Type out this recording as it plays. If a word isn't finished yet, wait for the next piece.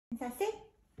that sit?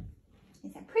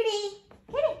 Is that pretty?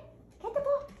 Get it. Get the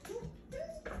ball.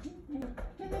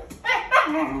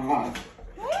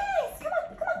 Yes, come on,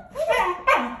 come on.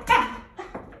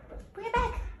 Bring it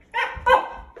back.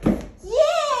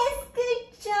 Yes, good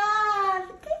job.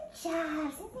 Good job.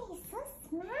 Isn't he so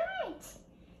smart?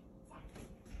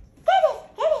 Get it,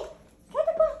 get it. Get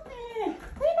the ball.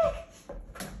 Bring it back.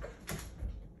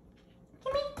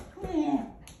 Give me.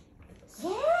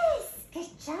 Yes,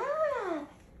 good job.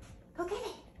 Go get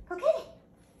it. Go get it.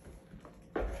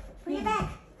 Bring it back.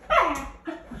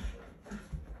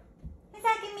 What's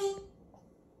that, give me?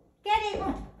 Get it.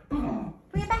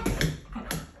 Bring it back.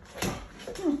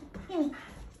 Give me, give me,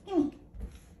 give me.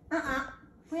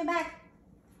 Bring it back.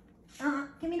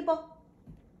 Give me the ball.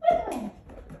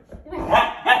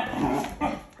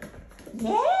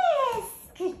 Yes,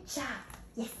 good job.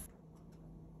 Yes.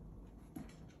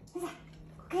 What's that?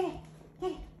 Go get it.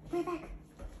 Get it. Bring it back.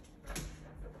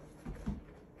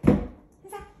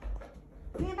 What's that?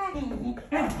 Bring it back.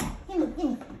 Give me, give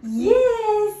me.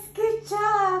 Yes, good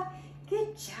job.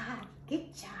 Good job.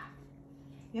 Good job.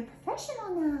 You're a professional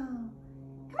now.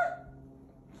 Come on.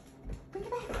 Bring it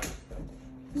back.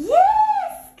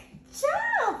 Yes, good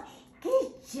job.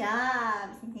 Good job.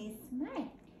 He's smart.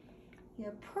 You're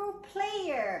a pro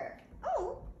player.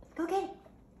 Oh, go get it.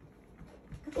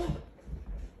 Go get it.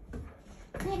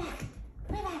 Bring it back.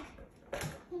 Bring it back.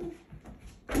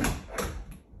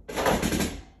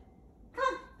 Come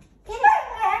on. Get it.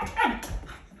 Get it.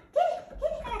 Get it.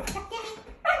 Get me. Give me.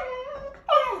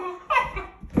 Come on.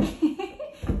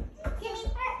 Yes,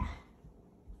 get it.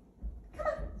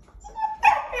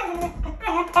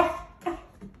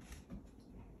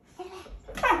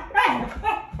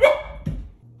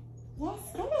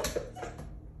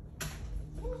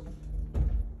 Give me.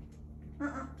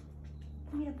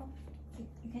 Give me the ball.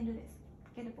 You can do this.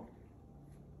 Get the ball.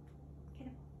 Get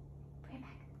the ball. Bring it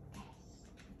back.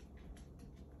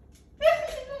 Get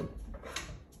it.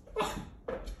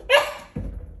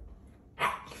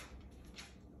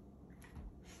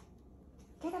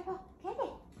 Get the ball. Get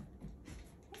it.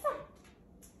 What's that?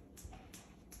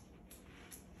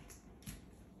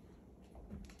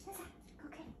 What's that? Go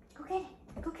get it. Go get it.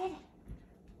 Go get it.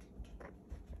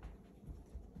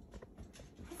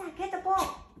 What's that? Get the ball.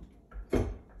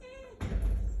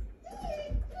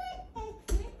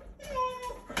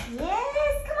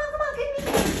 Yes, come on, give me.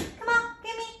 Come on,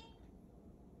 give me.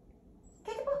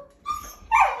 Get the ball.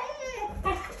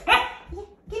 Yeah,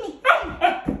 give me.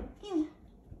 Give me.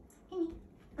 Give me.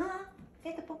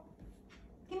 Get the ball.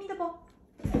 Give me the ball.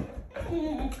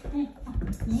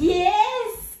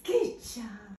 Yes, good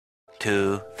job.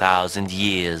 2,000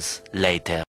 years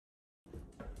later.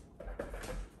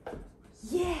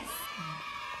 Yes.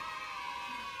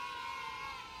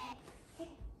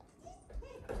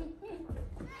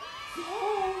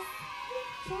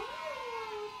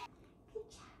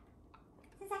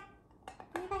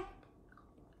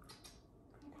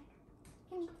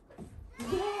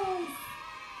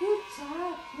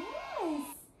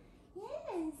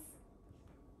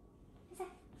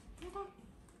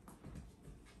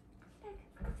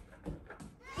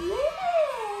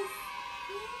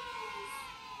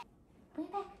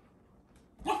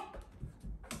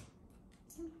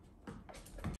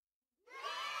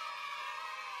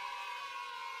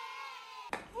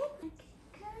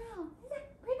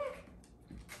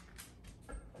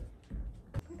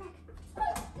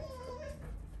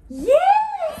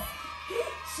 Yes!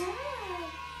 Good job!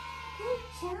 Good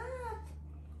job!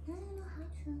 Now you know how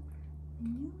to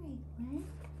maneuver, right?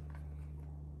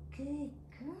 Good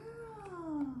girl!